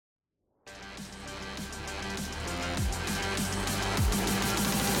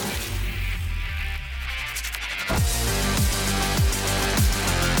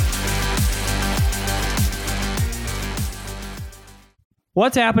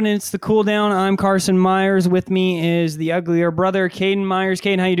What's happening? It's the Cooldown. I'm Carson Myers. With me is the uglier brother, Caden Myers.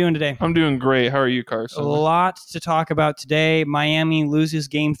 Caden, how you doing today? I'm doing great. How are you, Carson? A lot to talk about today. Miami loses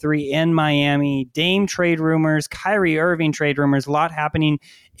Game 3 in Miami. Dame trade rumors, Kyrie Irving trade rumors. A lot happening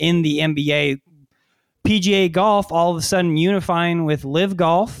in the NBA. PGA Golf all of a sudden unifying with Live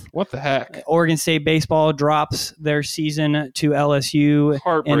Golf. What the heck? Oregon State baseball drops their season to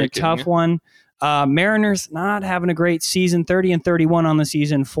LSU in a tough one. Mariners not having a great season, 30-31 on the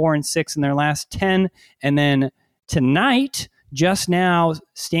season, 4-6 in their last 10. And then tonight, just now,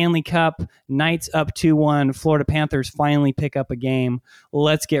 Stanley Cup, Knights up 2-1. Florida Panthers finally pick up a game.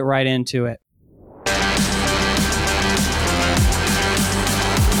 Let's get right into it.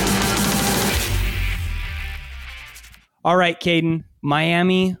 All right, Caden.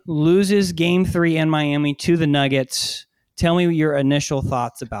 Miami loses Game 3 in Miami to the Nuggets. Tell me your initial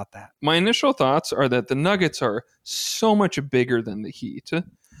thoughts about that. My initial thoughts are that the Nuggets are so much bigger than the Heat.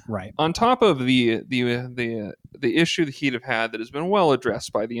 Right. On top of the issue the Heat have had that has been well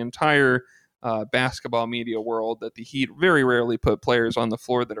addressed by the entire basketball media world, that the Heat very rarely put players on the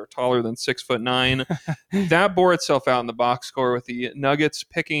floor that are taller than 6'9". That bore itself out in the box score with the Nuggets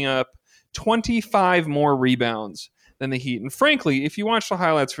picking up 25 more rebounds than the Heat. And frankly, if you watch the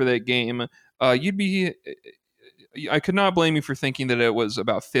highlights for that game, I could not blame you for thinking that it was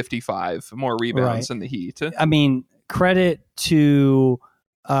about 55 more rebounds than the Heat. I mean, credit to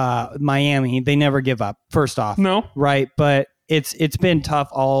Miami. They never give up, first off. No. Right, but it's been tough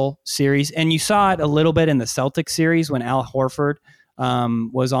all series. And you saw it a little bit in the Celtics series when Al Horford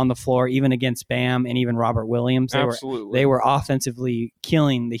was on the floor, even against Bam and even Robert Williams. Absolutely. They were offensively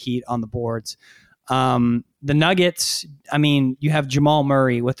killing the Heat on the boards. The Nuggets, I mean, you have Jamal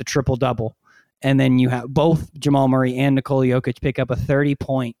Murray with the triple-double. And then you have both Jamal Murray and Nikola Jokic pick up a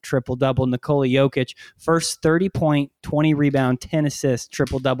 30-point triple-double. Nikola Jokic, first 30-point, 20-rebound, 10-assist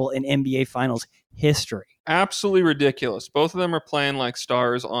triple-double in NBA Finals history. Absolutely ridiculous. Both of them are playing like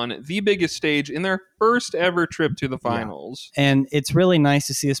stars on the biggest stage in their first ever trip to the finals. Yeah. And it's really nice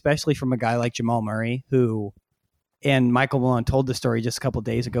to see, especially from a guy like Jamal Murray, who... And Michael Malone told the story just a couple of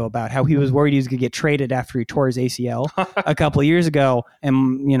days ago about how he was worried he was going to get traded after he tore his ACL a couple of years ago.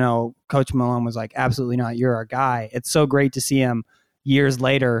 And, you know, Coach Malone was like, absolutely not. You're our guy. It's so great to see him years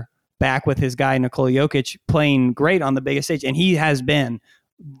later back with his guy, Nikola Jokic, playing great on the biggest stage. And he has been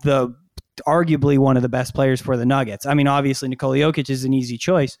arguably one of the best players for the Nuggets. I mean, obviously, Nikola Jokic is an easy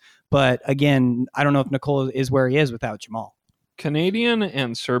choice. But, again, I don't know if Nikola is where he is without Jamal. Canadian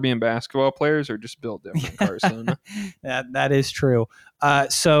and Serbian basketball players are just built different, Carson. That is true.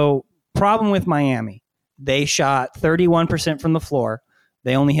 So problem with Miami, they shot 31% from the floor.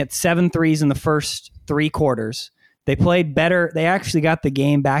 They only hit 7 threes in the first 3 quarters. They played better. They actually got the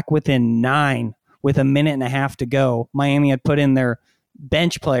game back within 9 with a minute and a half to go. Miami had put in their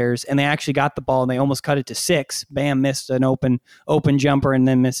bench players, and they actually got the ball, and they almost cut it to 6. Bam missed an open jumper and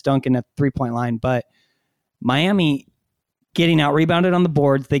then missed Duncan at the three-point line. But Miami... getting out-rebounded on the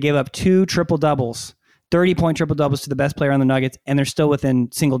boards. They gave up 2 triple-doubles, 30-point triple-doubles to the best player on the Nuggets, and they're still within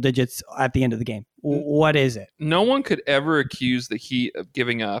single digits at the end of the game. What is it? No one could ever accuse the Heat of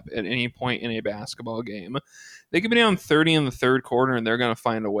giving up at any point in a basketball game. They could be down 30 in the third quarter, and they're going to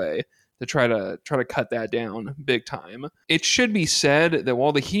find a way to try to cut that down big time. It should be said that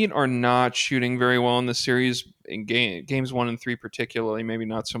while the Heat are not shooting very well in the series, in games 1 and 3 particularly, maybe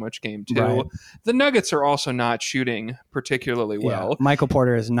not so much game 2, right, the Nuggets are also not shooting particularly well. Michael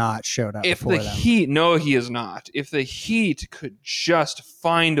Porter has not showed up. If the Heat, no, he is not. If the Heat could just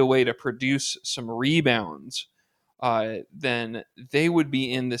find a way to produce some rebounds, then they would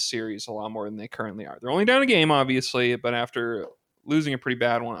be in this series a lot more than they currently are. They're only down a game, obviously, but after losing a pretty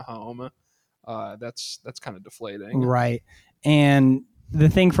bad one at home, that's kind of deflating. Right. And the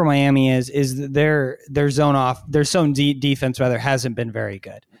thing for Miami is their zone defense rather hasn't been very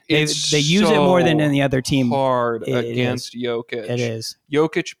good. They use it more than any other team. Hard against Jokic. It is.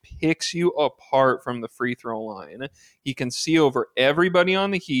 Jokic picks you apart from the free throw line. He can see over everybody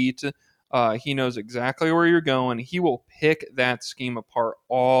on the Heat. He knows exactly where you're going. He will pick that scheme apart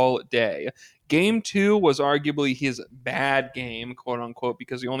all day. Game 2 was arguably his bad game, quote unquote,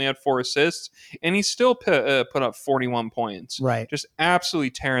 because he only had 4 assists, and he still put up 41 points. Right. Just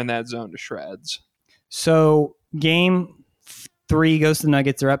absolutely tearing that zone to shreds. So game 3 goes to the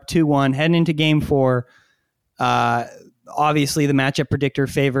Nuggets. They're up 2-1. Heading into game 4, obviously the matchup predictor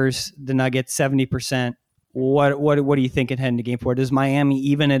favors the Nuggets 70%. What do you think heading to game 4? Does Miami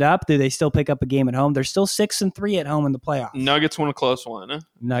even it up? Do they still pick up a game at home? They're still 6-3 at home in the playoffs. Nuggets win a close one.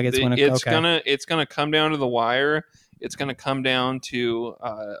 It's gonna come down to the wire. It's gonna come down to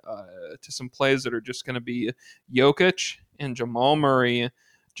some plays that are just gonna be Jokic and Jamal Murray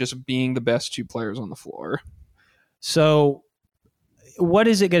just being the best two players on the floor. So what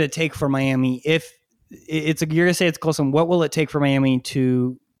is it going to take for Miami if you're going to say it's close? And what will it take for Miami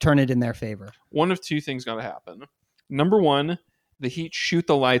to turn it in their favor? One of two things got to happen. Number one, the Heat shoot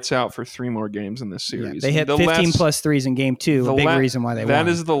the lights out for 3 more games in this series. Yeah, they hit 15 plus threes in game 2. A big reason why they won. That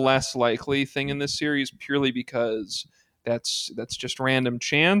is the less likely thing in this series, purely because that's just random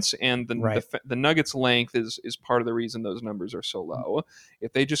chance, and the Nuggets' length is part of the reason those numbers are so low.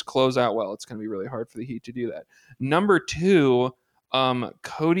 If they just close out well, it's going to be really hard for the Heat to do that. Number two,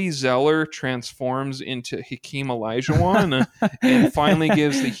 Cody Zeller transforms into Hakeem Olajuwon and finally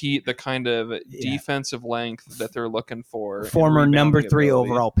gives the Heat the kind of defensive length that they're looking for. Former number 3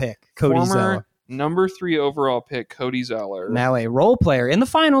 overall pick, Cody Zeller. Number 3 overall pick, Cody Zeller. Now a role player in the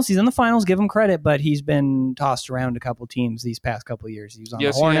finals. He's in the finals. Give him credit, but he's been tossed around a couple teams these past couple of years. He was on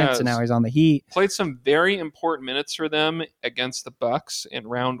the Hornets, and now he's on the Heat. Played some very important minutes for them against the Bucks in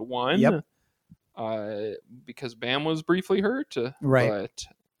round 1. Yep. Because Bam was briefly hurt. Right. But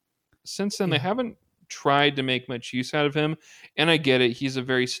since then, they haven't tried to make much use out of him. And I get it. He's a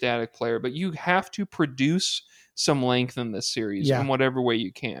very static player, but you have to produce some length in this series in whatever way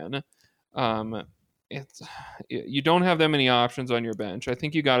you can. You don't have that many options on your bench. I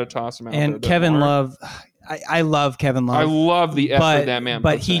think you got to toss him out. And Kevin Love, I love Kevin Love. I love the effort that man.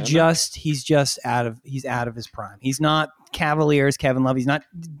 But he's out of his prime. He's not Cavaliers Kevin Love.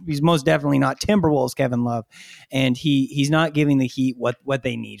 He's most definitely not Timberwolves Kevin Love, and he's not giving the Heat what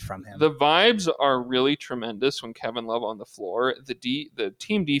they need from him. The vibes are really tremendous when Kevin Love on the floor. The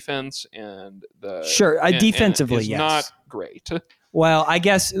team defense and defensively, is yes, not great. Well, I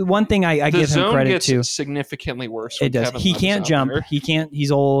guess one thing I give him credit to, significantly worse. It does. He can't jump. He can't.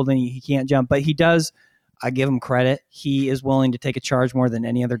 He's old and he can't jump, but he does. I give him credit. He is willing to take a charge more than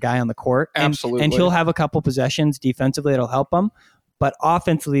any other guy on the court. Absolutely. And he'll have a couple possessions defensively that'll help him. But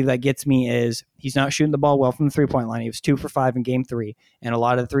offensively, that gets me is he's not shooting the ball well from the three-point line. He was 2 for 5 in game 3. And a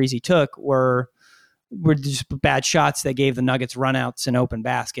lot of the threes he took were just bad shots that gave the Nuggets runouts and open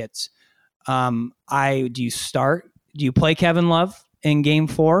baskets. Do you play Kevin Love in game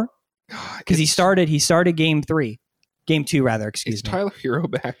 4? Because he started game 3. Game 2, rather. Excuse me. Is Tyler Hero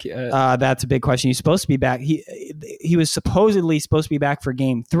back yet? That's a big question. He's supposed to be back. He was supposedly supposed to be back for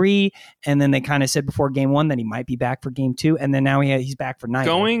game 3, and then they kind of said before game 1 that he might be back for game 2, and then now he's back for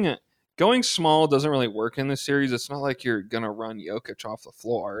 9. Going small doesn't really work in this series. It's not like you're gonna run Jokic off the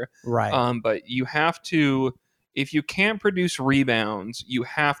floor, right? But you have to. If you can't produce rebounds, you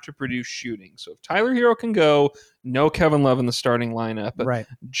have to produce shooting. So if Tyler Hero can go, no Kevin Love in the starting lineup, right?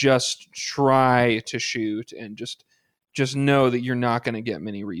 Just try to shoot and just know that you're not going to get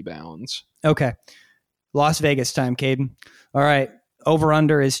many rebounds. Okay. Las Vegas time, Caden. All right.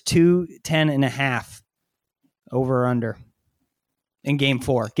 Over-under is 210.5. Over-under in Game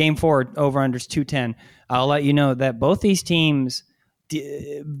 4. Game 4, over-under is 210. I'll let you know that both these teams,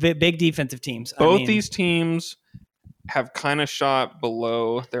 big defensive teams. These teams have kind of shot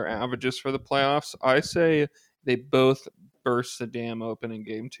below their averages for the playoffs. I say they both burst the dam open in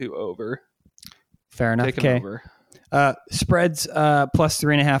Game 2 over. Fair enough. Take it over. Spreads plus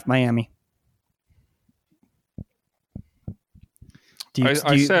 3.5 Miami. I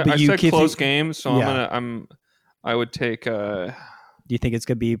said close game, so I would take. Do you think it's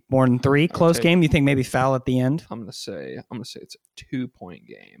gonna be more than 3 close game? Do you think maybe foul at the end? I'm gonna say it's a 2-point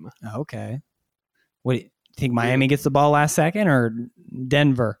game. Okay. What do you think? Miami gets the ball last second or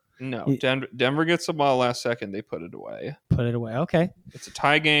Denver? No, Denver gets the ball last second. They put it away. Okay. It's a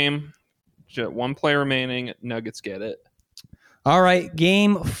tie game. Just 1 play remaining. Nuggets get it. All right.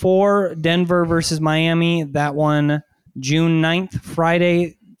 Game 4, Denver versus Miami. That one, June 9th,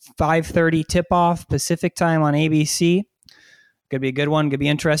 Friday, 5:30 tip-off Pacific time on ABC. Could be a good one. Could be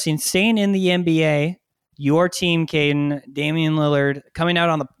interesting. Staying in the NBA, your team, Caden, Damian Lillard, coming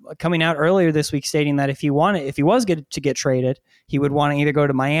out earlier this week, stating that if he was to get traded, he would want to either go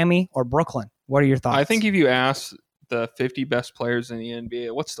to Miami or Brooklyn. What are your thoughts? I think if you ask the 50 best players in the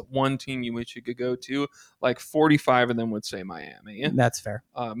NBA, what's the one team you wish you could go to? Like 45 of them would say Miami. That's fair.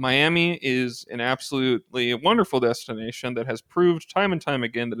 Miami is an absolutely wonderful destination that has proved time and time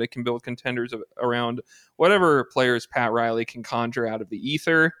again that it can build contenders around whatever players Pat Riley can conjure out of the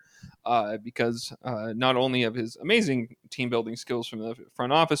ether. Because not only of his amazing team building skills from the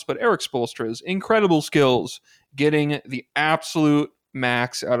front office, but Eric Spoelstra's incredible skills getting the absolute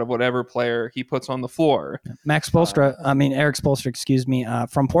max out of whatever player he puts on the floor. Eric Spoelstra,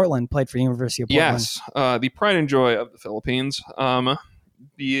 from Portland, played for the University of Portland. Yes, the pride and joy of the Philippines.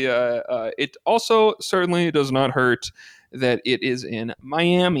 It also certainly does not hurt that it is in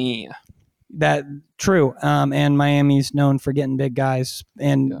Miami. That true. And Miami's known for getting big guys,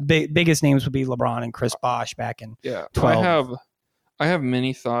 and biggest names would be LeBron and Chris Bosh back in 12. I have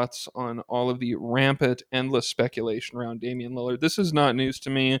many thoughts on all of the rampant, endless speculation around Damian Lillard. This is not news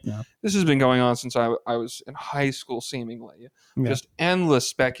to me. Yeah. This has been going on since I was in high school, seemingly. Yeah. Just endless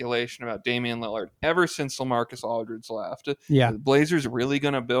speculation about Damian Lillard ever since LaMarcus Aldridge left. Yeah. The Blazers really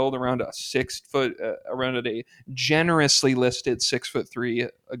going to build around a around a generously listed 6'3"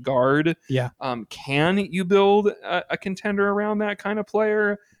 guard. Yeah. Can you build a contender around that kind of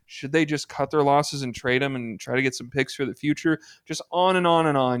player? Should they just cut their losses and trade them and try to get some picks for the future? Just on and on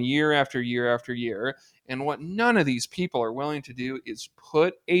and on, year after year after year. And what none of these people are willing to do is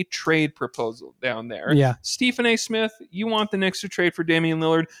put a trade proposal down there. Yeah. Stephen A. Smith, you want the Knicks to trade for Damian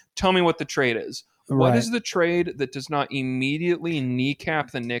Lillard? Tell me what the trade is. What is the trade that does not immediately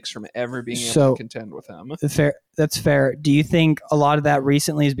kneecap the Knicks from ever being able to contend with them? That's fair. Do you think a lot of that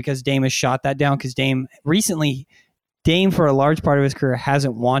recently is because Dame has shot that down? Because Dame, for a large part of his career,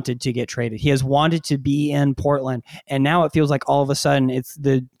 hasn't wanted to get traded. He has wanted to be in Portland, and now it feels like all of a sudden it's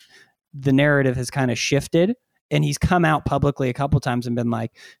the narrative has kind of shifted, and he's come out publicly a couple times and been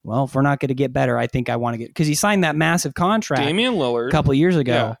like, well, if we're not going to get better, I think I want to get, because he signed that massive contract Damian Lillard, a couple years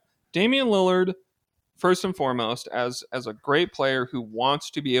ago. Yeah. Damian Lillard, first and foremost, as a great player who wants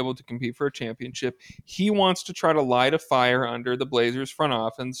to be able to compete for a championship, he wants to try to light a fire under the Blazers front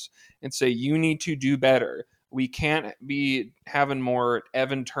office and say, you need to do better. We can't be having more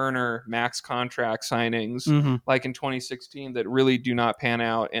Evan Turner max contract signings like in 2016 that really do not pan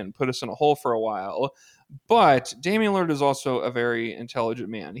out and put us in a hole for a while. But Damian Lillard is also a very intelligent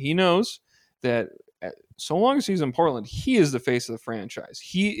man. He knows that so long as he's in Portland, he is the face of the franchise.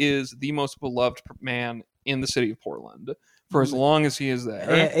 He is the most beloved man in the city of Portland for as long as he is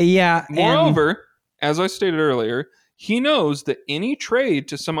there. Yeah. Moreover, as I stated earlier, he knows that any trade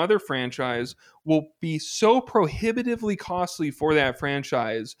to some other franchise will be so prohibitively costly for that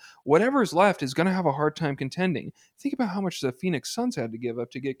franchise. Whatever's left is going to have a hard time contending. Think about how much the Phoenix Suns had to give up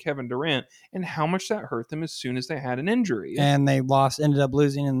to get Kevin Durant and how much that hurt them as soon as they had an injury. And they ended up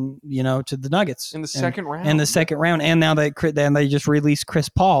losing to the Nuggets in the second round. And now they just released Chris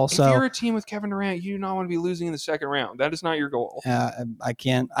Paul. So if you're a team with Kevin Durant, you do not want to be losing in the second round. That is not your goal. I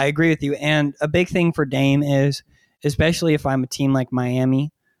agree with you. And a big thing for Dame is, especially if I'm a team like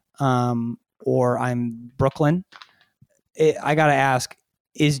Miami, or I'm Brooklyn, I got to ask,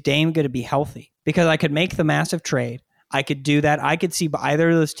 is Dame going to be healthy? Because I could make the massive trade. I could do that. I could see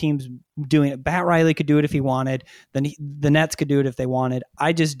either of those teams doing it. Pat Riley could do it if he wanted. Then the Nets could do it if they wanted.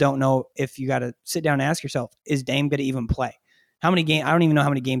 I just don't know if you got to sit down and ask yourself, is Dame going to even play? How many games? I don't even know how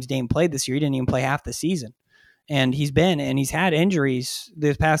many games Dame played this year. He didn't even play half the season. And he's had injuries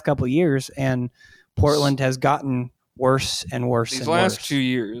this past couple of years, and Portland has gotten worse and worse. These last 2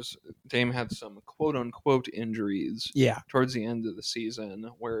 years, Dame had some quote-unquote injuries towards the end of the season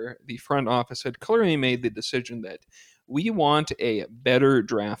where the front office had clearly made the decision that we want a better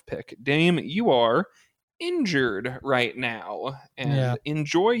draft pick. Dame, you are injured right now, and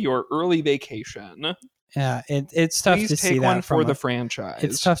enjoy your early vacation. Yeah, it's tough to see that. Please take one for the franchise.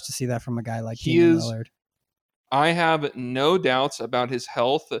 It's tough to see that from a guy like Damian Lillard. I have no doubts about his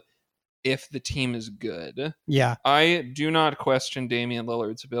health if the team is good. Yeah. I do not question Damian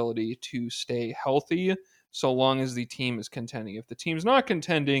Lillard's ability to stay healthy so long as the team is contending. If the team's not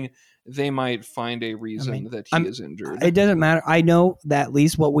contending, they might find a reason that he is injured. It doesn't matter. I know that at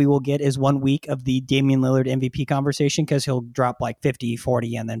least what we will get is 1 week of the Damian Lillard MVP conversation, because he'll drop like 50,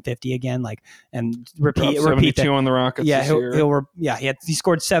 40, and then 50 again, and repeat 72 that. On the Rockets this year. He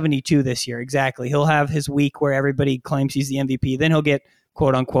scored 72 this year. Exactly. He'll have his week where everybody claims he's the MVP. Then he'll get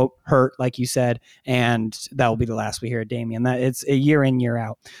quote unquote hurt, like you said, and that will be the last we hear of Damian. That it's a year in, year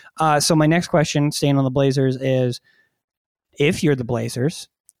out. So my next question, staying on the Blazers, is if you're the Blazers,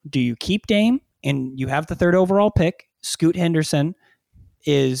 do you keep Dame and you have the 3rd overall pick? Scoot Henderson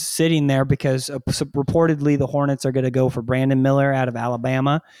is sitting there because reportedly the Hornets are going to go for Brandon Miller out of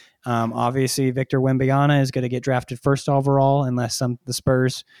Alabama. Obviously, Victor Wembanyama is going to get drafted 1st overall unless the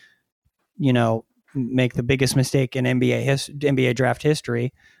Spurs, make the biggest mistake in NBA draft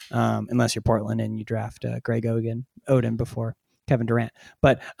history, unless you're Portland and you draft Greg Oden before Kevin Durant.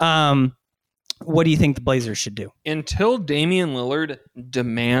 But what do you think the Blazers should do? Until Damian Lillard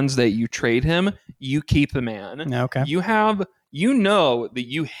demands that you trade him, you keep the man. Okay. You know that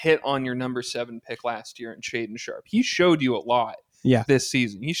you hit on your number 7 pick last year in Shaedon Sharpe. He showed you a lot. This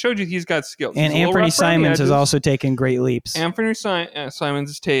season. He showed you he's got skills. And Anthony Simons has also taken great leaps. Anthony Simons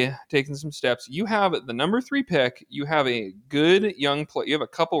is taking some steps. You have the number 3 pick. You have a good young player. You have a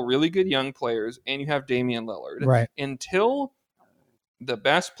couple really good young players, and you have Damian Lillard. Right. Until the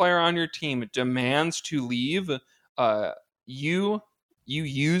best player on your team demands to leave, you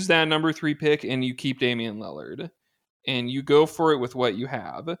use that number 3 pick and you keep Damian Lillard and you go for it with what you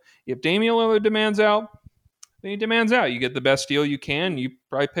have. If Damian Lillard demands out, then he demands out. You get the best deal you can. You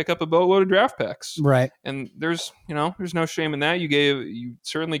probably pick up a boatload of draft picks. Right. And there's no shame in that. You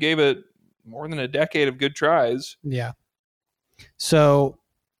certainly gave it more than a decade of good tries. Yeah. So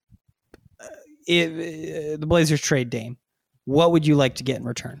if the Blazers trade Dame, what would you like to get in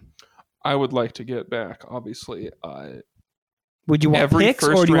return? I would like to get back, obviously. Would you want picks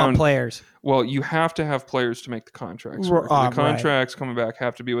or do you want players? Well, you have to have players to make the contracts work. The contracts coming back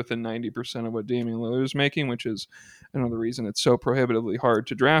have to be within 90% of what Damian Lillard is making, which is another reason it's so prohibitively hard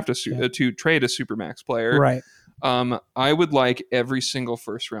to draft to trade a supermax player. Right. I would like every single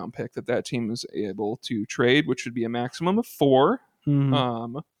first round pick that team is able to trade, which would be a maximum of 4.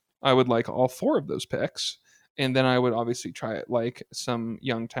 Mm-hmm. I would like all 4 of those picks. And then I would obviously try it like some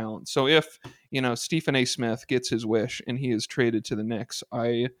young talent. So if, Stephen A. Smith gets his wish and he is traded to the Knicks,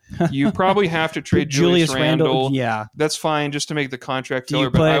 you probably have to trade Julius Randle. Yeah. That's fine just to make the contract filler.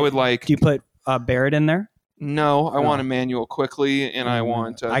 But I would like... Do you put Barrett in there? No, I want Emmanuel Quickly and I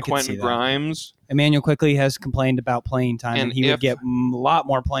want Quentin Grimes. Emmanuel Quickly has complained about playing time and he would get a lot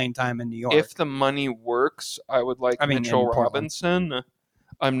more playing time in New York. If the money works, I would like Mitchell Robinson.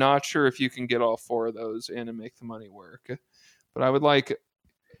 I'm not sure if you can get all 4 of those in and make the money work. But I would like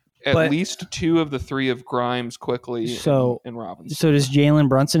at least 2 of the 3 of Grimes, Quickly, and Robinson. So does Jalen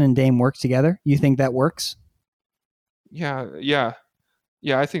Brunson and Dame work together? You think that works? Yeah.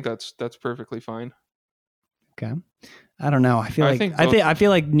 I think that's perfectly fine. Okay. I don't know. I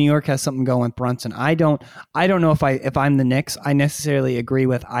feel like New York has something going with Brunson. I don't know if I'm the Knicks, I necessarily agree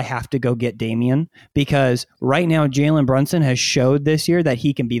with I have to go get Damian, because right now Jalen Brunson has showed this year that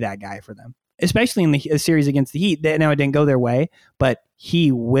he can be that guy for them, especially in the series against the Heat. Now it didn't go their way, but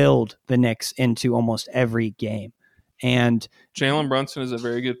he willed the Knicks into almost every game. And Jalen Brunson is a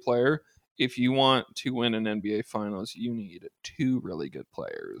very good player. If you want to win an NBA Finals, you need 2 really good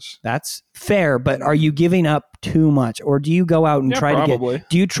players. That's fair, but are you giving up too much, or do you go out and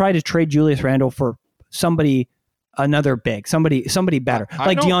do you try to trade Julius Randle for another big, somebody better,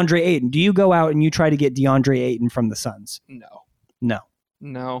 like DeAndre Ayton? Do you go out and you try to get DeAndre Ayton from the Suns? No.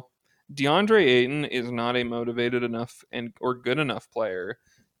 DeAndre Ayton is not a motivated enough or good enough player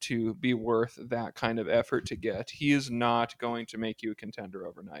to be worth that kind of effort to get. He is not going to make you a contender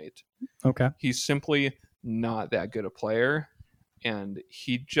overnight. Okay. He's simply not that good a player, and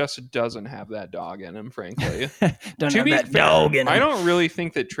he just doesn't have that dog in him, frankly. I don't really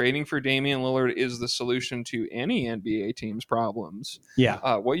think that trading for Damian Lillard is the solution to any NBA team's problems.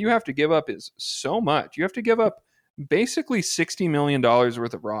 Yeah. What you have to give up is so much. You have to give up basically $60 million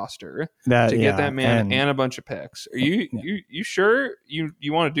worth of roster to get that man and a bunch of picks. Are you sure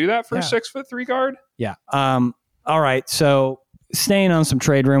you want to do that for a 6'3" guard? Yeah. All right. So staying on some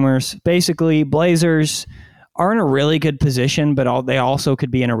trade rumors, basically Blazers are in a really good position, but they also could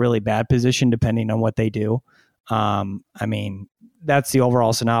be in a really bad position depending on what they do. I mean, that's the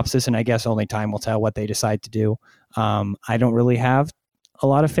overall synopsis, and I guess only time will tell what they decide to do. I don't really have a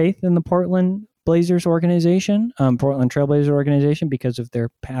lot of faith in the Portland Blazers organization, Portland Trailblazers organization, because of their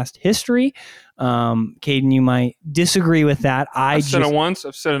past history. Caden, you might disagree with that. I've said it once.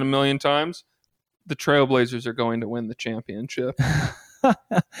 I've said it a million times. The Trailblazers are going to win the championship.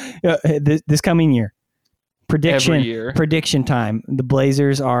 This coming year. Every year. Prediction time. The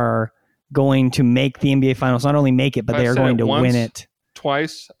Blazers are going to make the NBA Finals. Not only make it, but they are going to win it.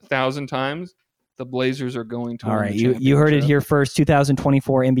 Twice, 1,000 times. The Blazers are going to win the championship. You heard it here first.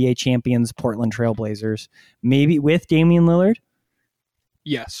 2024 NBA champions, Portland Trailblazers. Maybe with Damian Lillard?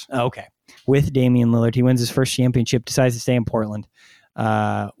 Yes. Okay. With Damian Lillard. He wins his first championship, decides to stay in Portland.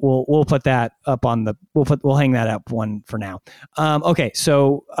 We'll put that up on we'll hang that up one for now. Okay.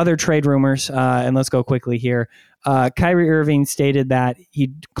 So other trade rumors, and let's go quickly here. Kyrie Irving stated that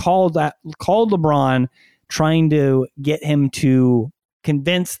he called LeBron, trying to get him to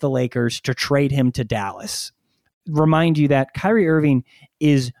convince the Lakers to trade him to Dallas. Remind you that Kyrie Irving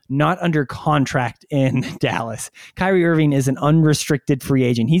is not under contract in Dallas. Kyrie Irving is an unrestricted free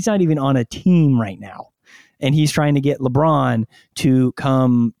agent. He's not even on a team right now. And he's trying to get LeBron to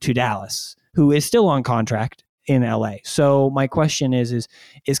come to Dallas, who is still on contract in LA. So my question is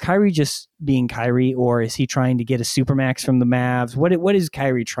Kyrie just being Kyrie, or is he trying to get a supermax from the Mavs? What is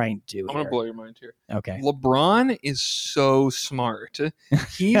Kyrie trying to do? I'm going to blow your mind here. Okay. LeBron is so smart.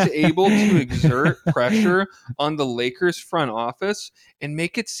 He's able to exert pressure on the Lakers front office and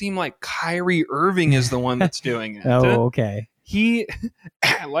make it seem like Kyrie Irving is the one that's doing it. Oh, okay. he,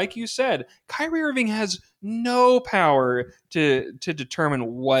 like you said, Kyrie Irving has no power to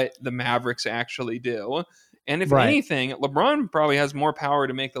determine what the Mavericks actually do. And if anything, LeBron probably has more power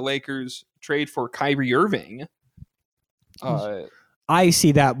to make the Lakers trade for Kyrie Irving. I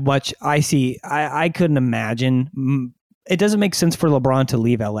see that much. I couldn't imagine. It doesn't make sense for LeBron to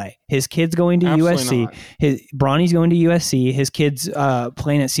leave LA. His kid's going to USC. Bronny's going to USC. His kid's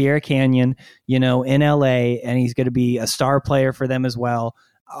playing at Sierra Canyon, in LA, and he's going to be a star player for them as well.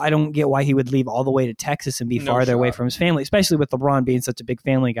 I don't get why he would leave all the way to Texas and be farther away from his family, especially with LeBron being such a big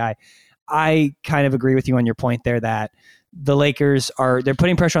family guy. I kind of agree with you on your point there that the Lakers they're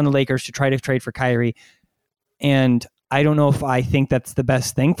putting pressure on the Lakers to try to trade for Kyrie. And I don't know if I think that's the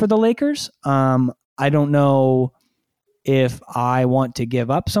best thing for the Lakers. I don't know if I want to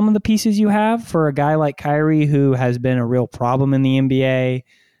give up some of the pieces you have for a guy like Kyrie, who has been a real problem in the NBA.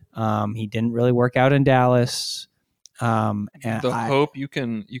 He didn't really work out in Dallas. Hope you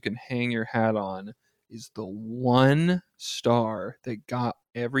can hang your hat on is the one star that got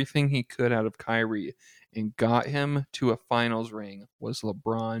everything he could out of Kyrie and got him to a finals ring was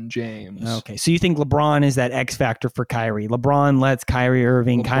LeBron James. Okay, so you think LeBron is that X factor for Kyrie? LeBron lets Kyrie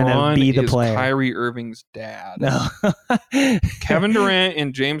Irving kind of be the player. Kyrie Irving's dad. No. Kevin Durant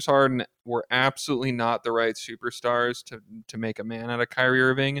and James Harden were absolutely not the right superstars to make a man out of Kyrie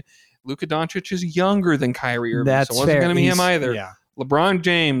Irving. Luka Doncic is younger than Kyrie Irving, That's so it wasn't going to be him either. Yeah. LeBron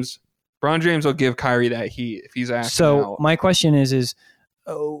James will give Kyrie that heat if he's acting out. So my question is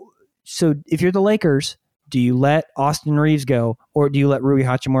so if you're the Lakers, do you let Austin Reeves go, or do you let Rui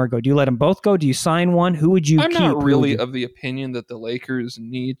Hachimura go? Do you let them both go? Do you sign one? Who would you keep? I'm not really of the opinion that the Lakers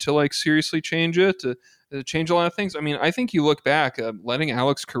need to seriously change it, to change a lot of things. I mean, I think you look back, letting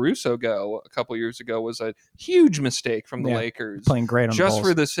Alex Caruso go a couple years ago was a huge mistake from the Lakers. Playing great on just the Bulls.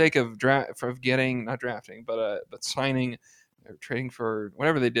 for the sake of not drafting, but signing or trading for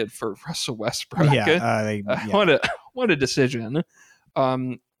whatever they did for Russell Westbrook. What a decision.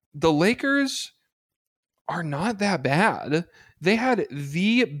 The Lakers are not that bad. They had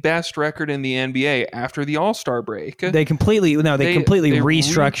the best record in the NBA after the All-Star break. They completely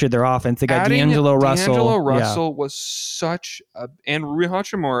restructured their offense. They got D'Angelo Russell. D'Angelo Russell was and Rui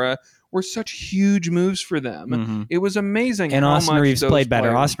Hachimura were such huge moves for them. Mm-hmm. It was amazing. And Austin Reeves played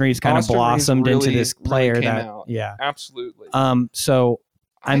better. Austin Reeves kind of blossomed into this player absolutely.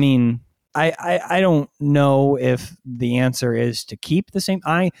 I mean, I don't know if the answer is to keep the same.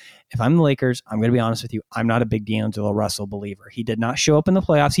 If I'm the Lakers, I'm going to be honest with you. I'm not a big D'Angelo Russell believer. He did not show up in the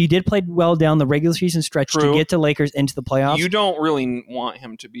playoffs. He did play well down the regular season stretch to get to Lakers into the playoffs. You don't really want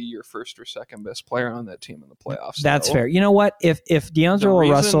him to be your first or second best player on that team in the playoffs. That's fair. You know what? If D'Angelo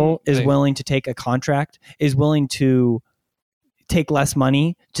Russell is willing to take a contract, is willing to take less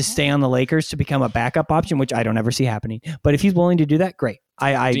money to stay on the Lakers to become a backup option, which I don't ever see happening. But if he's willing to do that, great.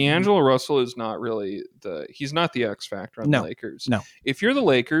 D'Angelo Russell is not really he's not the X factor on the Lakers. No. If you're the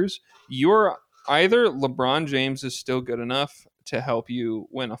Lakers, you're either LeBron James is still good enough to help you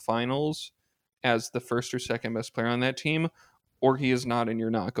win a finals as the first or second best player on that team, or he is not, and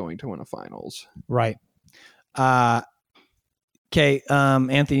you're not going to win a finals. Right. Okay.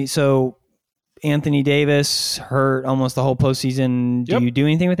 Anthony. So Anthony Davis hurt almost the whole postseason. Do you do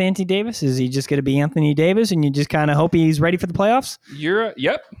anything with Anthony Davis? Is he just going to be Anthony Davis, and you just kind of hope he's ready for the playoffs? You're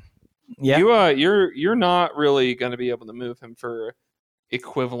not really going to be able to move him for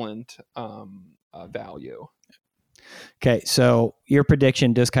equivalent value. Okay, so your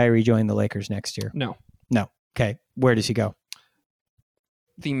prediction: does Kyrie join the Lakers next year? No. Okay, where does he go?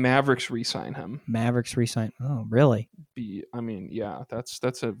 The Mavericks re-sign him. Oh, really?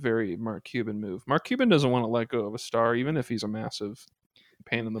 That's a very Mark Cuban move. Mark Cuban doesn't want to let go of a star, even if he's a massive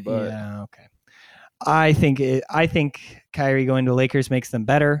pain in the butt. Yeah, okay. I think Kyrie going to Lakers makes them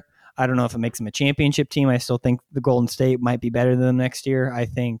better. I don't know if it makes them a championship team. I still think the Golden State might be better than them next year. I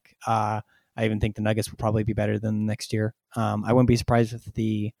even think the Nuggets will probably be better than them next year. I wouldn't be surprised if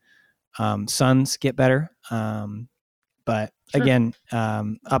the Suns get better. But again,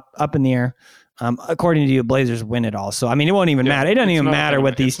 up in the air. According to you, Blazers win it all. So, I mean, it won't even matter. It doesn't even matter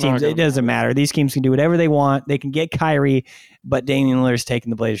what these teams. It doesn't matter. These teams can do whatever they want. They can get Kyrie, but Damian Lillard's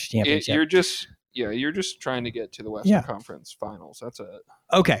taking the Blazers championship. You're just trying to get to the Western Conference Finals. That's it.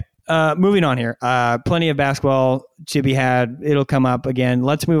 Okay. Moving on here. Plenty of basketball to be had. It'll come up again.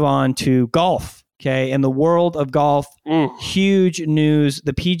 Let's move on to golf. Okay. In the world of golf, huge news.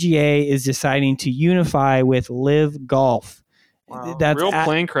 The PGA is deciding to unify with Live Golf. Wow. That's real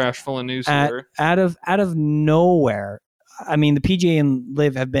plane crash full of news here. Out of nowhere. I mean, the PGA and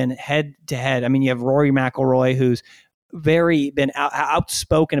Live have been head to head. I mean, you have Rory McIlroy, who's very been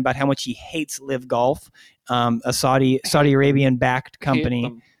outspoken about how much he hates Live Golf, a Saudi Arabian backed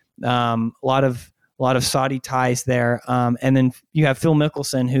company. A lot of Saudi ties there. And then you have Phil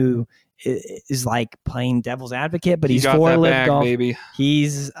Mickelson, who is like playing devil's advocate, but he's for Live Golf. Baby.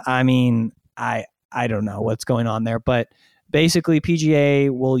 I don't know what's going on there, but basically PGA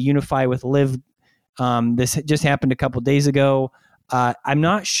will unify with Live. This just happened a couple days ago. I'm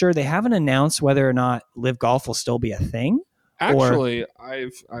not sure. They haven't announced whether or not Live Golf will still be a thing. Actually,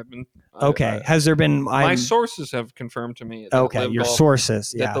 I've been okay. Has there been? My sources have confirmed to me. That your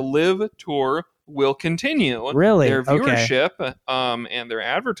sources, that the Live Tour will continue. Really, their viewership and their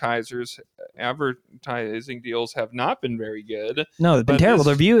advertising deals have not been very good. No, they've been terrible.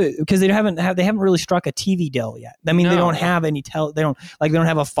 Their view because they haven't really struck a TV deal yet. I mean, they don't have any they don't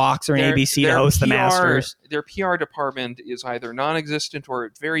have a Fox or an ABC to host the Masters. Their PR department is either non-existent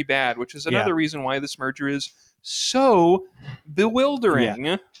or very bad, which is another reason why this merger is so bewildering.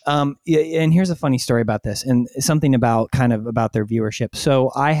 Yeah. And here's a funny story about this, and something about their viewership.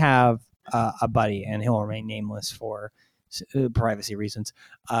 So I have a buddy, and he'll remain nameless for privacy reasons,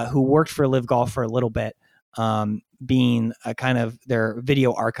 who worked for Live Golf for a little bit, being a kind of their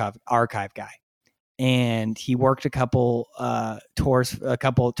video archive guy. And he worked a couple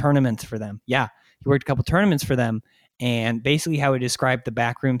tournaments for them. Yeah, he worked a couple tournaments for them. And basically how he described the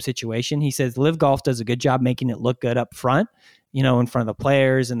backroom situation, he says Live Golf does a good job making it look good up front, in front of the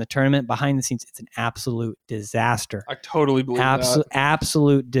players and the tournament. Behind the scenes, it's an absolute disaster. I totally believe that.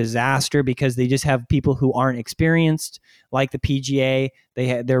 Absolute disaster, because they just have people who aren't experienced, like the PGA.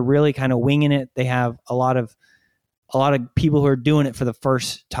 They're really kind of winging it. They have a lot of people who are doing it for the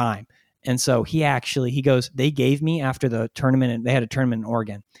first time. And so he goes, they gave me after the tournament, and they had a tournament in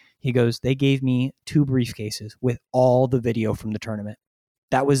Oregon. He goes, they gave me 2 briefcases with all the video from the tournament.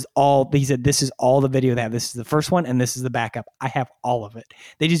 That was all. He said, this is all the video they have. This is the first one, and this is the backup. I have all of it.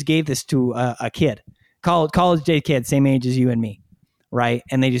 They just gave this to a kid, college day kid, same age as you and me, right?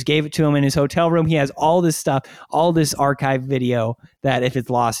 And they just gave it to him in his hotel room. He has all this stuff, all this archive video that if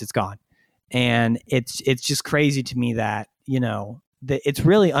it's lost, it's gone. And it's just crazy to me that, it's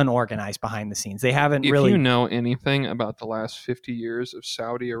really unorganized behind the scenes. They haven't really. If you know anything about the last 50 years of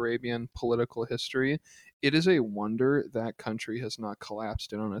Saudi Arabian political history, it is a wonder that country has not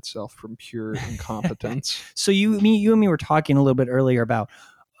collapsed in on itself from pure incompetence. So you and me were talking a little bit earlier about.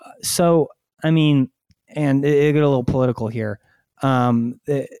 And it got a little political here.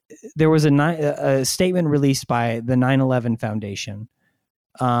 There was a statement released by the 9/11 Foundation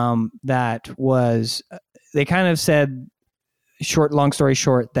that was. They kind of said. Long story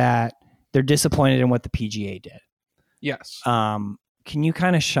short, that they're disappointed in what the PGA did. Yes. Can you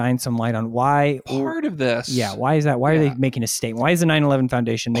kind of shine some light on why part of this? Yeah. Why is that? Why are they making a statement? Why is the 9/11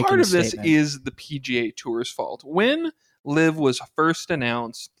 Foundation making a statement? Part of this is the PGA Tour's fault. When Live was first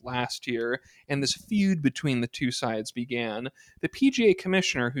announced last year, and this feud between the two sides began, the PGA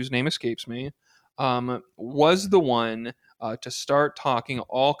commissioner, whose name escapes me, was the one to start talking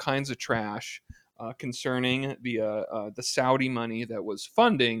all kinds of trash concerning the Saudi money that was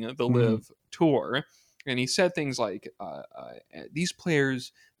funding the Live Tour. And he said things like, these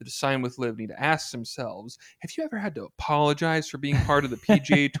players that sign with Live need to ask themselves, have you ever had to apologize for being part of the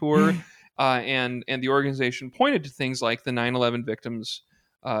PGA Tour? And the organization pointed to things like the 9/11 victims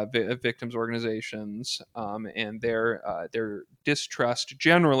organizations and their distrust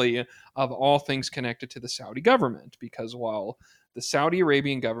generally of all things connected to the Saudi government, because while the Saudi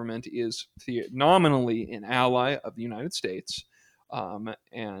Arabian government is nominally an ally of the United States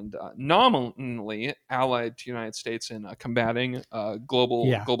and nominally allied to the United States in combating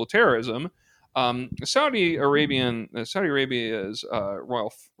global terrorism, Saudi Arabia's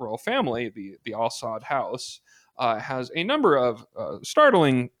royal family, the Al Saud house, has a number of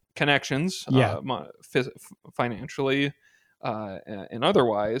startling connections, financially and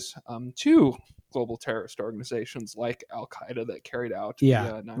otherwise, to global terrorist organizations like Al Qaeda that carried out the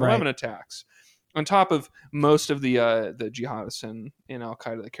 9/11 attacks. On top of most of the jihadists in Al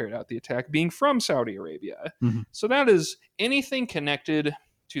Qaeda that carried out the attack being from Saudi Arabia, so that is anything connected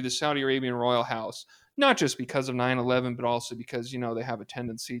to the Saudi Arabian royal house. Not just because of 9/11, but also because they have a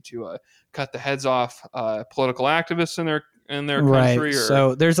tendency to cut the heads off political activists in their country. Or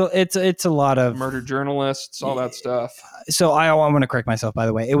so it's a lot of murder journalists, all that stuff. So I want to correct myself, by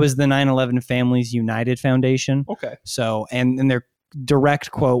the way. It was the 9/11 Families United Foundation. Okay. So and their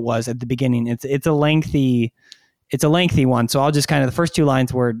direct quote was at the beginning. It's a lengthy one. So I'll just kind of the first 2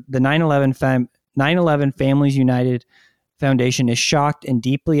 lines were the 9/11 Families United Foundation is shocked and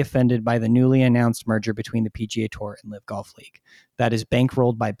deeply offended by the newly announced merger between the PGA Tour and Live Golf League that is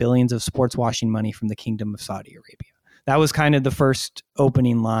bankrolled by billions of sports washing money from the Kingdom of Saudi Arabia. That was kind of the first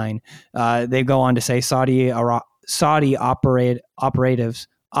opening line. They go on to say Saudi operatives,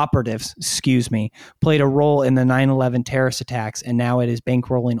 played a role in the 9/11 terrorist attacks, and now it is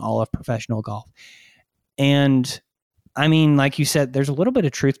bankrolling all of professional golf. And I mean, like you said, there's a little bit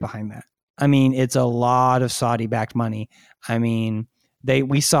of truth behind that. I mean, it's a lot of Saudi-backed money. I mean,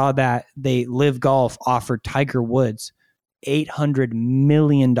 we saw that Live Golf offered Tiger Woods $800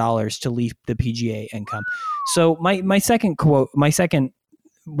 million to leave the PGA income. So my second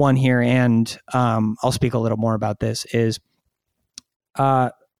one here, and I'll speak a little more about this, is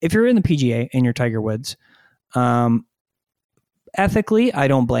if you're in the PGA and you're Tiger Woods, ethically, I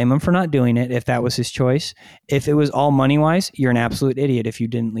don't blame him for not doing it if that was his choice. If it was all money-wise, you're an absolute idiot if you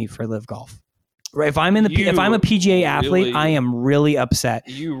didn't leave for Live Golf. Right? If I'm a PGA athlete, I am really upset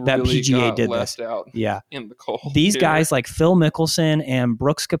that PGA did this. Out in the cold. These guys like Phil Mickelson and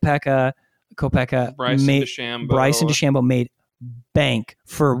Brooks Koepka, Bryson DeChambeau made bank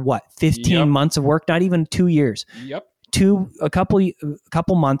for what, 15 months of work, not even 2 years. Yep. A couple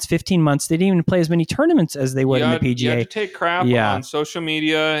months, 15 months. They didn't even play as many tournaments as they would in the PGA. You have to take crap on social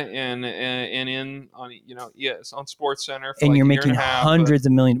media and on Sports Center. And you're making hundreds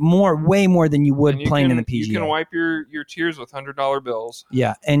of millions, way more than you would playing in the PGA. You can wipe your tears with $100 bills.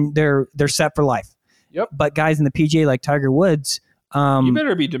 Yeah, and they're set for life. Yep. But guys in the PGA like Tiger Woods, you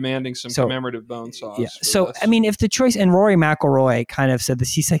better be demanding some commemorative bone saws. Yeah. So, I mean, if the choice, and Rory McIlroy kind of said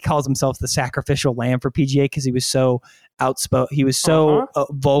this, he calls himself the sacrificial lamb for PGA because he was so outspoken. He was so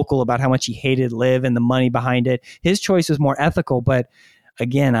vocal about how much he hated Live and the money behind it. His choice was more ethical, but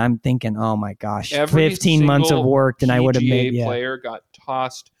again, I'm thinking, oh my gosh, 15 months of work, then I would have made. PGA player got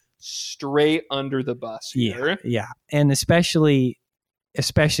tossed straight under the bus here. Yeah, and especially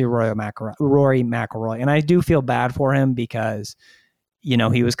Rory McIlroy, and I do feel bad for him because, you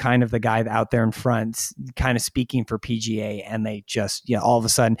know, he was kind of the guy out there in front, kind of speaking for PGA, and they just, all of a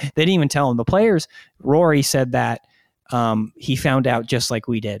sudden, they didn't even tell him. The players, Rory said that he found out just like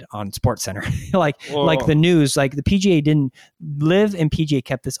we did on Sports Center, like the news, like the PGA didn't. Live and PGA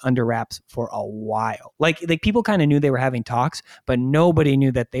kept this under wraps for a while. Like people kind of knew they were having talks, but nobody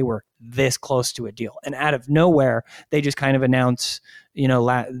knew that they were this close to a deal. And out of nowhere, they just kind of announced,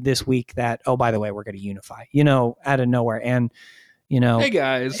 this week that, oh, by the way, we're going to unify, out of nowhere. And, hey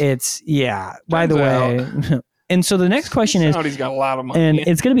guys, it's by the way. And so the next question is, Saudi's got a lot of money, and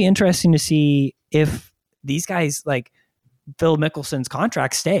it's going to be interesting to see if these guys, like Phil Mickelson's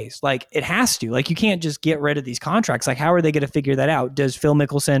contract stays. Like it has to. Like you can't just get rid of these contracts. Like how are they going to figure that out? Does Phil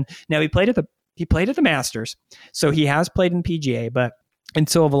Mickelson now he played at the Masters, so he has played in PGA, and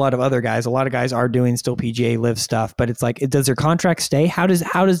so have a lot of other guys. A lot of guys are doing still PGA Live stuff, but it's like, does their contract stay? How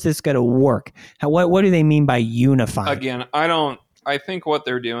does this going to work? What do they mean by unifying? Again, I think what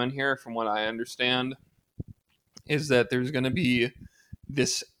they're doing here, from what I understand, is that there's going to be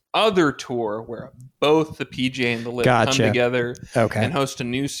this other tour where both the PGA and the Live come together and host a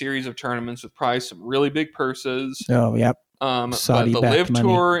new series of tournaments with probably some really big purses. Oh, yep. But the Live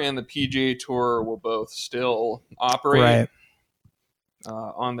Tour and the PGA Tour will both still operate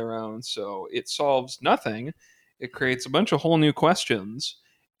on their own. So it solves nothing. It creates a bunch of whole new questions,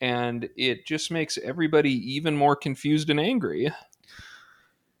 and it just makes everybody even more confused and angry.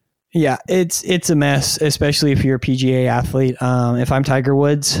 Yeah, it's a mess, especially if you're a PGA athlete. If I'm Tiger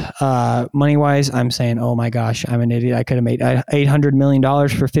Woods, money-wise, I'm saying, oh my gosh, I'm an idiot. I could have made $800 million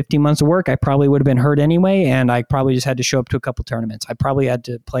for 15 months of work. I probably would have been hurt anyway, and I probably just had to show up to a couple tournaments. I probably had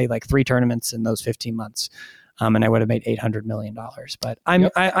to play like 3 tournaments in those 15 months, and I would have made $800 million. But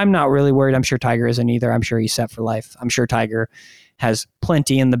I'm not really worried. I'm sure Tiger isn't either. I'm sure he's set for life. I'm sure Tiger has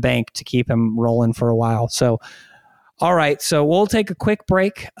plenty in the bank to keep him rolling for a while. So, all right, so we'll take a quick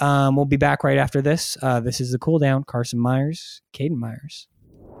break. We'll be back right after this. This is the Cooldown. Carson Myers, Caden Myers.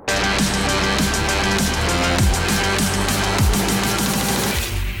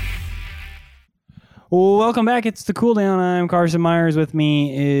 Welcome back. It's the Cooldown. I'm Carson Myers. With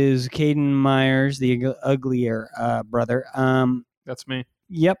me is Caden Myers, the uglier brother. That's me.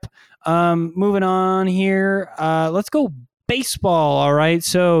 Yep. Moving on here. Let's go baseball. All right.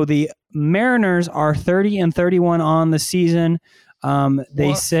 So the Mariners are 30-31 on the season.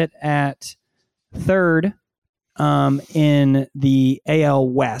 They sit at third in the AL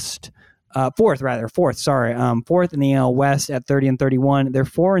West. Fourth in the AL West at 30-31. They're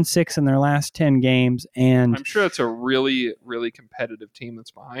 4-6 in their last 10 games, and I'm sure it's a really, really competitive team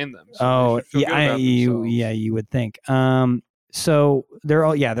that's behind them. So you would think. So they're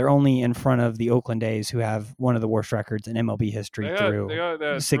only in front of the Oakland A's, who have one of the worst records in MLB history They through got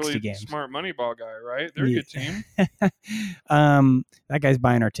that 60 really games. smart Moneyball guy, right? They're a good team. That guy's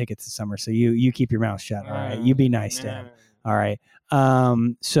buying our tickets this summer, so you keep your mouth shut. All right, you be nice to him. All right.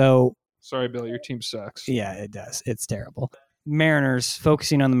 So sorry, Bill, your team sucks. Yeah, it does. It's terrible. Mariners,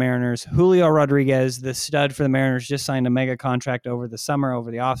 focusing on the Mariners. Julio Rodriguez, the stud for the Mariners, just signed a mega contract over the summer,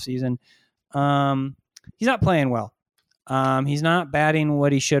 over the offseason. He's not playing well. He's not batting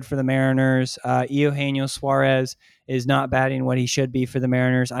what he should for the Mariners. Eugenio Suarez is not batting what he should be for the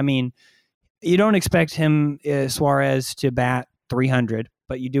Mariners. I mean, you don't expect him, Suarez, to bat 300,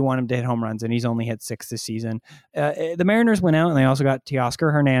 but you do want him to hit home runs, and he's only hit 6 this season. The Mariners went out, and they also got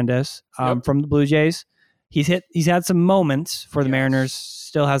Teoscar Hernandez from the Blue Jays. He's had some moments for the Mariners,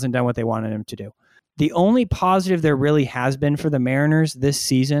 still hasn't done what they wanted him to do. The only positive there really has been for the Mariners this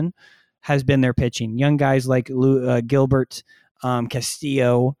season has been their pitching. Young guys like Gilbert,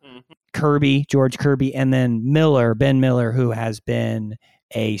 Castillo, George Kirby, and then Ben Miller, who has been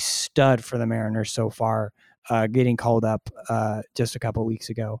a stud for the Mariners so far, getting called up just a couple weeks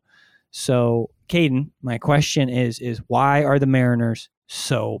ago. So, Caden, my question is why are the Mariners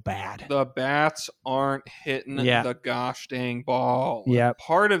so bad? The bats aren't hitting the gosh dang ball. Yeah.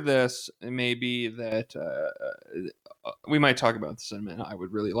 Part of this may be that we might talk about this in a minute. I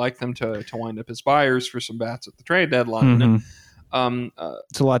would really like them to wind up as buyers for some bats at the trade deadline. Mm-hmm.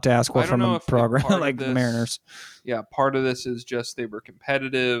 It's a lot to ask for from a program like the Mariners. Yeah, part of this is just they were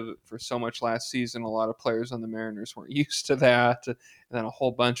competitive for so much last season. A lot of players on the Mariners weren't used to that. And then a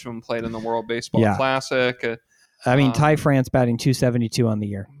whole bunch of them played in the World Baseball Classic. I mean, Ty France batting 272 on the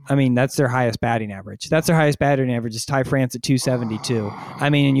year. I mean, that's their highest batting average. That's their highest batting average is Ty France at 272.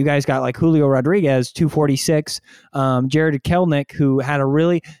 I mean, and you guys got like Julio Rodriguez, 246. Jared Kelenic, who had a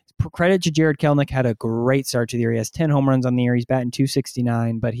really credit to Jared Kelenic, had a great start to the year. He has 10 home runs on the year. He's batting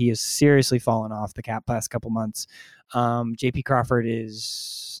 269, but he has seriously fallen off the past couple months. JP Crawford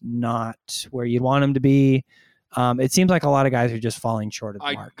is not where you'd want him to be. It seems like a lot of guys are just falling short of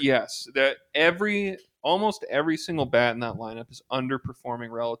the mark. Yes, that almost every single bat in that lineup is underperforming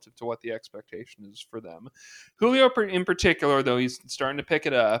relative to what the expectation is for them. Julio in particular, though, he's starting to pick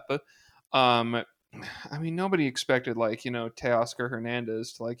it up. I mean, nobody expected Teoscar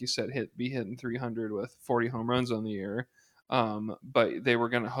Hernandez to, like you said, be hitting 300 with 40 home runs on the year. But they were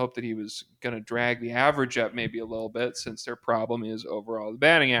going to hope that he was going to drag the average up maybe a little bit, since their problem is overall the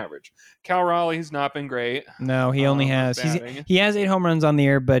batting average. Cal Raleigh's not been great. No, he only has he has 8 home runs on the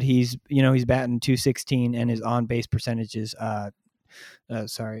year, but he's batting 216, and his on base percentage is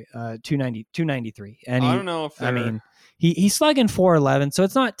 293. And I don't know if he's slugging 411, so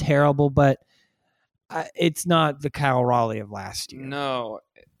it's not terrible, but it's not the Cal Raleigh of last year. No.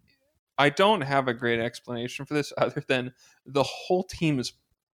 I don't have a great explanation for this other than the whole team is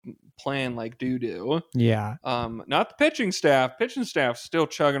playing like doo-doo. Yeah. Not the pitching staff. Pitching staff's still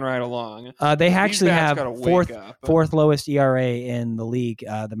chugging right along. They actually have fourth lowest ERA in the league,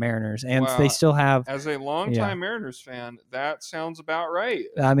 the Mariners, and they still have. As a longtime Mariners fan, that sounds about right.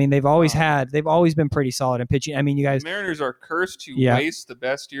 I mean, they've always been pretty solid in pitching. I mean, you guys. The Mariners are cursed to waste the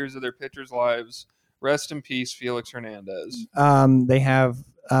best years of their pitchers' lives. Rest in peace, Felix Hernandez. They have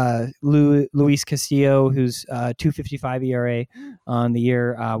Luis Castillo, who's 2.55 ERA on the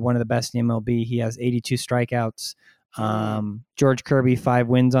year, one of the best in MLB. He has 82 strikeouts. George Kirby, 5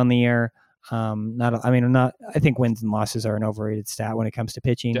 wins on the year. I think wins and losses are an overrated stat when it comes to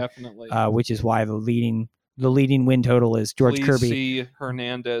pitching. Definitely. Which is why the leading win total is George Kirby. See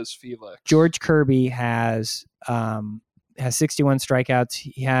Hernandez Felix. George Kirby has 61 strikeouts.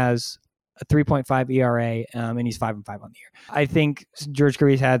 He has a 3.5 ERA, and he's 5-5 on the year. I think George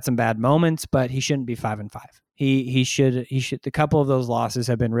Kirby's had some bad moments, but he shouldn't be 5-5. He should. The couple of those losses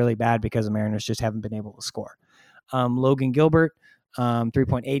have been really bad because the Mariners just haven't been able to score. Logan Gilbert,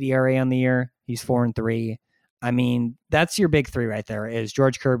 3.8 ERA on the year. He's 4-3. I mean, that's your big three right there: is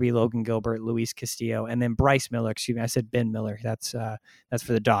George Kirby, Logan Gilbert, Luis Castillo, and then Bryce Miller. Excuse me, I said Ben Miller. That's for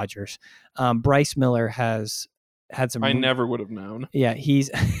the Dodgers. Bryce Miller has had some. I never would have known. Yeah, he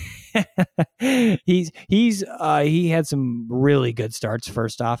had some really good starts.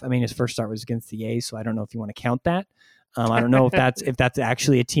 First off, I mean, his first start was against the A's, so I don't know if you want to count that. I don't know if that's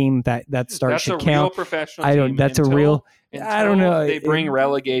actually a team that start should count. Real professional. I don't. That's a real. I don't know. They bring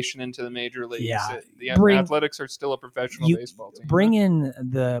relegation into the major leagues. Yeah, the Athletics are still a professional baseball team. Bring in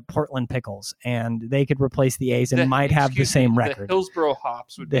the Portland Pickles, and they could replace the A's and might have the same record. The Hillsboro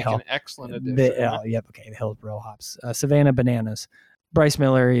Hops would make an excellent addition. The Hillsboro Hops. Savannah Bananas. Bryce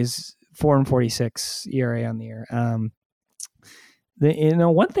Miller is 4.46 ERA on the year.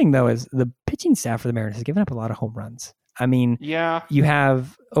 One thing though is the pitching staff for the Mariners has given up a lot of home runs. I mean, Yeah. you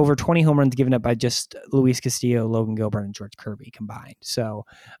have over 20 home runs given up by just Luis Castillo, Logan Gilbert, and George Kirby combined. So,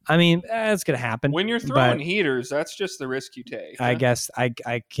 I mean, it's going to happen. When you're throwing heaters, that's just the risk you take. I guess I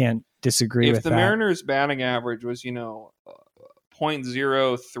can't disagree with that. If the Mariners' batting average was,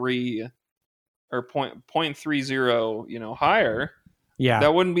 0.03 or 0.30, higher,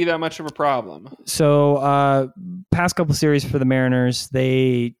 that wouldn't be that much of a problem. So, past couple series for the Mariners,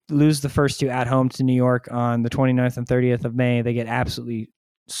 they lose the first two at home to New York on the 29th and 30th of May. They get absolutely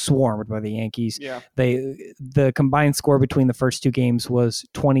swarmed by the Yankees. Yeah. The combined score between the first two games was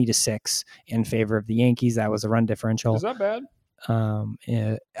 20-6 in favor of the Yankees. That was a run differential. Is that bad? I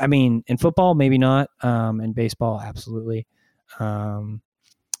mean, in football, maybe not. In baseball, absolutely. Then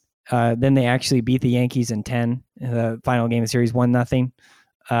they actually beat the Yankees in 10 in the final game of the series, 1-0.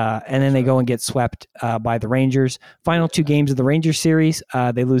 And then they go and get swept by the Rangers. Final two games of the Rangers series,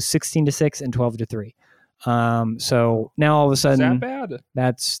 they lose 16-6 and 12-3. So now all of a sudden, is that bad?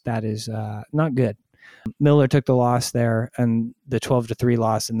 That is not good. Miller took the loss there, and the 12-3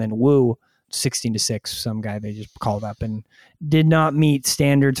 loss, and then Wu 16-6. Some guy they just called up and did not meet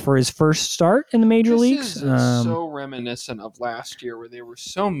standards for his first start in the major leagues. This is so reminiscent of last year, where they were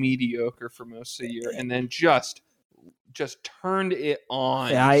so mediocre for most of the year, and then just turned it on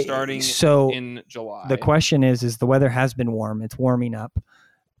starting in July. The question is the weather has been warm. It's warming up.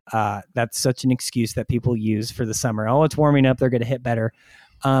 That's such an excuse that people use for the summer. Oh, it's warming up. They're going to hit better.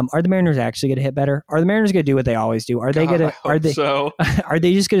 Are the Mariners actually going to hit better? Are the Mariners going to do what they always do? Are they going to? Are they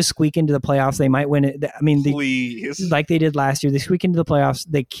just going to squeak into the playoffs? They might win it. I mean, like they did last year. They squeak into the playoffs.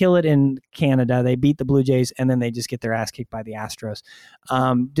 They kill it in Canada. They beat the Blue Jays, and then they just get their ass kicked by the Astros.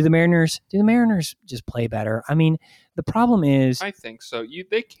 Do the Mariners just play better? I mean, the problem is, I think so.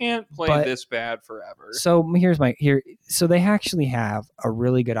 They can't play this bad forever. So So they actually have a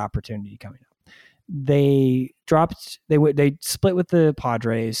really good opportunity coming up. They split with the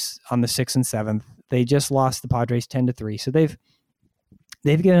Padres on the 6th and 7th. They just lost the Padres 10-3. So they've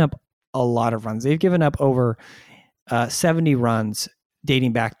given up a lot of runs. They've given up over 70 runs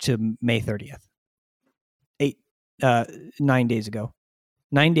dating back to May 30th. 9 days ago.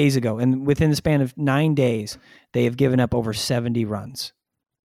 9 days ago. And within the span of 9 days, they have given up over 70 runs.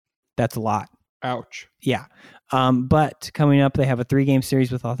 That's a lot. Ouch. Yeah. But coming up, they have a 3-game series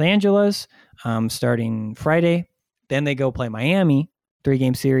with Los Angeles starting Friday. Then they go play Miami,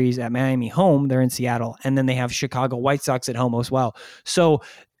 3-game series at Miami home. They're in Seattle. And then they have Chicago White Sox at home as well. So,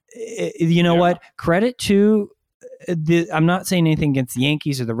 what? Credit to I'm not saying anything against the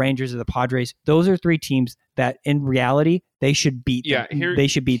Yankees or the Rangers or the Padres. Those are 3 teams that in reality, they should beat they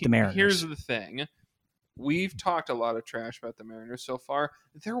should beat the Mariners. Here's the thing. We've talked a lot of trash about the Mariners so far.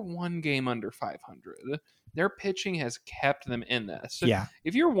 They're 1 game under 500. Their pitching has kept them in this. Yeah.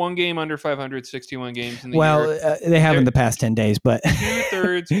 If you're 1 game under 500, 61 games in the year. They have in the past 10 days, but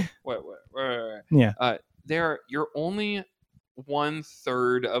 2/3. Wait. Yeah. You're only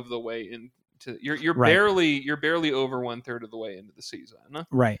 1/3 of the way into. You're right. barely over 1/3 of the way into the season.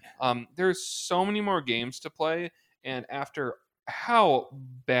 Right. There's so many more games to play, and after how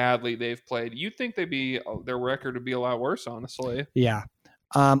badly they've played, you'd think their record would be a lot worse, honestly. Yeah.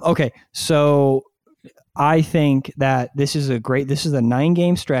 Okay. So I think that this is a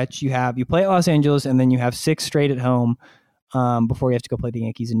 9-game stretch. You play at Los Angeles, and then you have 6 straight at home before you have to go play the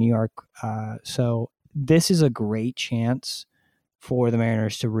Yankees in New York. So this is a great chance for the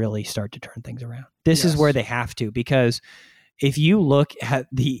Mariners to really start to turn things around. This is where they have to, because if you look at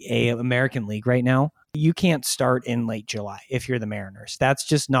the American League right now, you can't start in late July if you're the Mariners. That's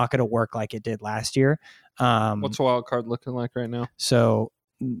just not going to work like it did last year. What's the wild card looking like right now? So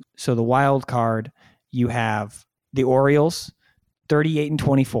the wild card, you have the Orioles,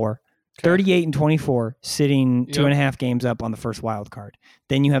 38-24. Okay. 38-24, sitting 2.5 games up on the first wild card.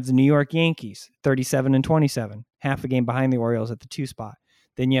 Then you have the New York Yankees, 37-27, half a game behind the Orioles at the 2 spot.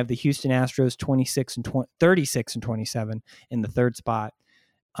 Then you have the Houston Astros, 36-27 in the 3rd spot.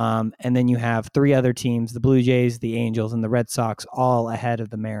 And then you have 3 other teams, the Blue Jays, the Angels, and the Red Sox, all ahead of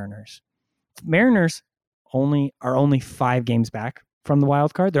the Mariners. Mariners are only 5 games back from the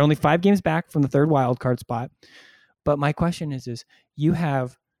wild card. They're only 5 games back from the 3rd wild card spot. But my question is you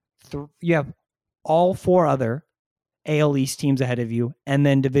have all 4 other AL East teams ahead of you, and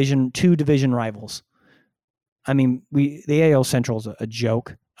then two division rivals. I mean, the AL Central is a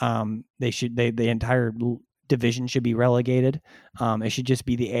joke. The entire division should be relegated. It should just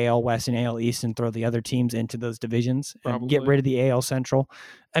be the AL West and AL East, and throw the other teams into those divisions and get rid of the AL Central.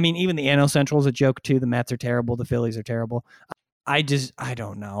 I mean, even the NL Central is a joke too. The Mets are terrible. The Phillies are terrible. I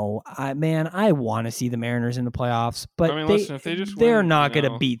don't know. I want to see the Mariners in the playoffs, but listen, if they just they're win, not going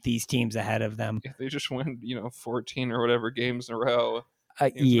to beat these teams ahead of them. If they just win, 14 or whatever games in a row,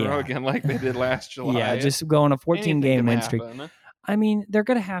 again, like they did last July. Yeah, just go on a 14-game win streak. I mean, they're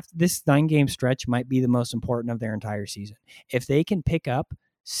going to have this 9-game stretch might be the most important of their entire season. If they can pick up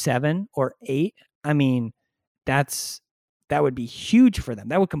 7 or 8, I mean, that would be huge for them.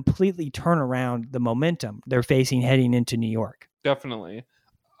 That would completely turn around the momentum they're facing heading into New York. Definitely.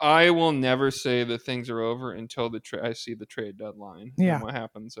 I will never say that things are over until I see the trade deadline. Yeah. And what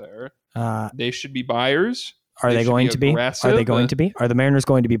happens there? They should be buyers. Are they going to be? Are they going to be? Are the Mariners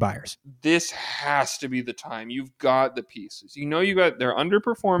going to be buyers? This has to be the time. You've got the pieces. They're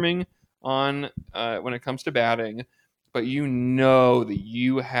underperforming on when it comes to batting, but that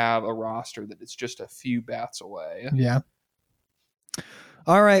you have a roster that is just a few bats away. Yeah.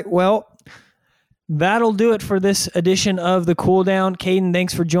 All right. Well, that'll do it for this edition of the Cooldown. Caden,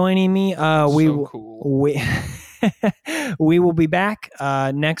 thanks for joining me. We will be back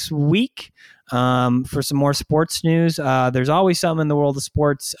next week for some more sports news. There's always something in the world of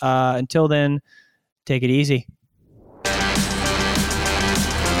sports. Until then, take it easy.